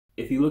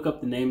If you look up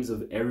the names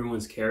of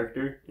everyone's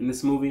character in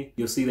this movie,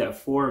 you'll see that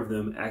 4 of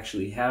them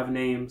actually have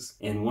names,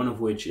 and one of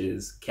which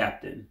is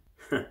Captain.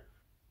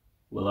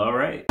 Well, all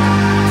right.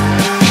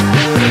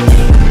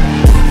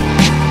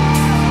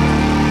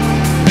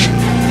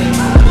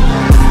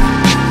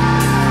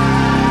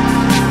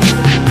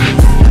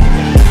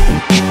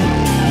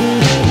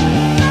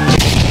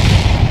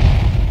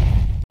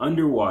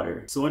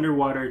 Underwater. So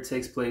Underwater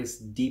takes place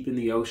deep in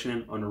the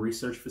ocean on a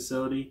research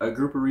facility. A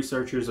group of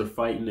researchers are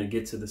fighting to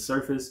get to the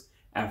surface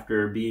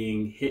after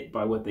being hit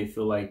by what they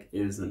feel like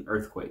is an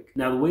earthquake.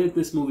 Now, the way that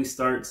this movie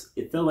starts,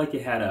 it felt like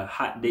it had a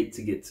hot date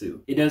to get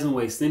to. It doesn't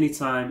waste any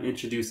time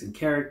introducing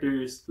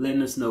characters,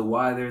 letting us know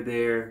why they're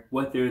there,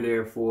 what they're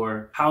there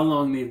for, how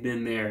long they've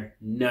been there,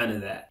 none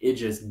of that. It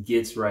just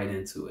gets right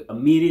into it.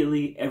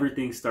 Immediately,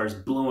 everything starts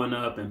blowing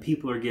up and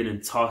people are getting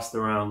tossed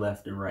around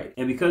left and right.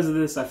 And because of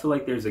this, I feel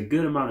like there's a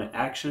good amount of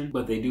action,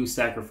 but they do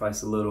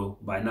sacrifice a little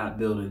by not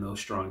building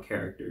those strong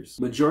characters.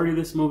 Majority of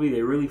this movie,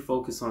 they really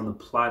focus on the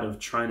plot of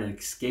trying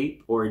to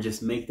escape or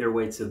just make their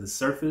way to the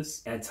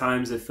surface. At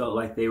times it felt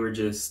like they were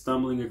just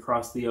stumbling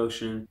across the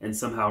ocean and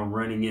somehow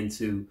running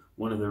into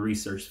one of the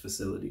research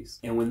facilities.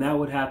 And when that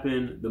would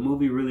happen, the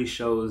movie really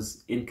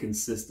shows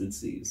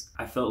inconsistencies.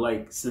 I felt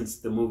like since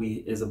the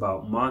movie is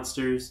about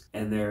monsters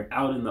and they're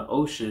out in the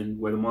ocean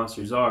where the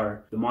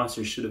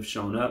monsters should have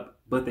shown up,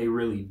 but they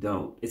really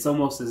don't. It's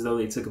almost as though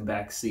they took a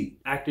back seat.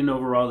 Acting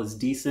overall is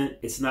decent.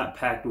 It's not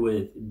packed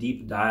with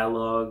deep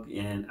dialogue,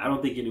 and I don't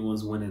think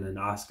anyone's winning an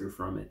Oscar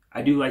from it.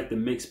 I do like the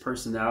mixed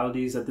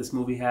personalities that this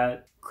movie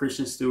had.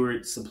 Kristen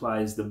Stewart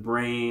supplies the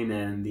brain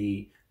and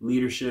the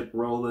leadership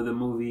role of the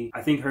movie.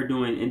 I think her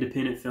doing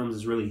independent films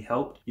has really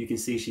helped. You can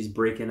see she's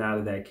breaking out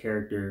of that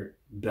character,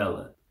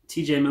 Bella.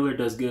 TJ Miller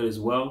does good as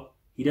well.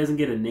 He doesn't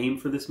get a name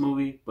for this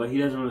movie, but he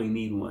doesn't really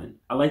need one.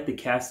 I like the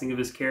casting of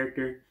his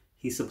character.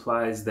 He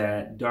supplies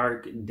that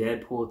dark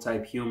Deadpool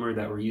type humor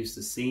that we're used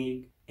to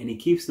seeing, and he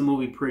keeps the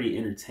movie pretty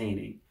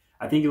entertaining.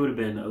 I think it would have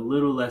been a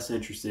little less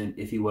interesting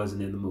if he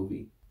wasn't in the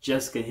movie.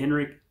 Jessica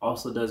Henwick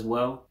also does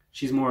well.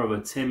 She's more of a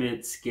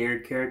timid,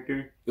 scared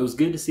character. It was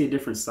good to see a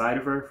different side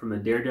of her from the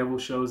Daredevil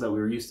shows that we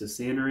were used to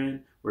seeing her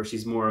in, where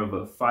she's more of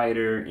a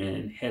fighter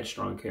and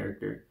headstrong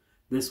character.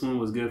 This one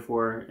was good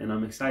for her, and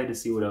I'm excited to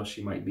see what else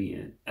she might be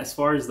in. As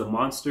far as the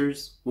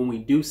monsters, when we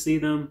do see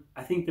them,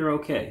 I think they're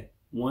okay.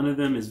 One of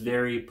them is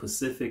very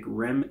Pacific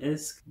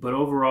Rim-esque, but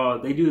overall,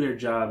 they do their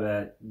job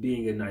at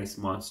being a nice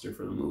monster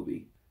for the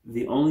movie.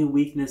 The only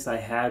weakness I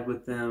had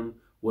with them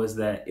was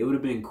that it would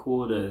have been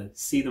cool to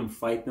see them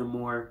fight them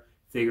more,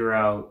 figure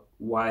out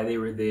why they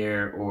were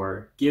there,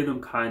 or give them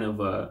kind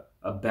of a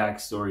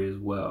backstory as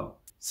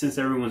well. Since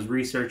everyone's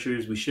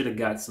researchers, we should have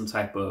got some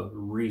type of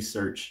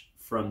research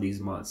from these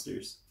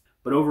monsters.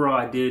 But overall,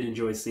 I did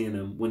enjoy seeing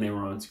them when they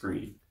were on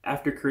screen.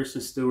 After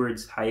Kristen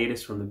Stewart's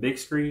hiatus from the big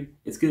screen,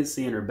 it's good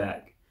seeing her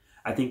back.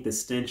 I think the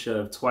stench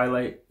of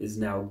Twilight is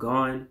now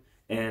gone,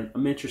 and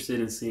I'm interested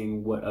in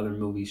seeing what other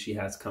movies she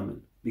has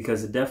coming,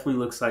 because it definitely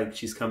looks like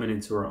she's coming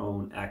into her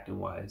own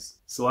acting-wise.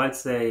 So I'd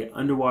say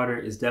Underwater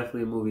is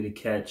definitely a movie to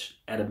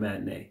catch at a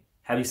matinee.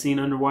 Have you seen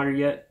Underwater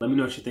yet? Let me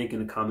know what you think in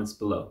the comments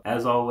below.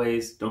 As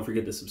always, don't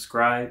forget to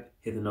subscribe,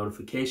 hit the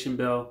notification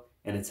bell,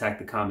 and attack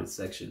the comments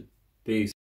section. Peace.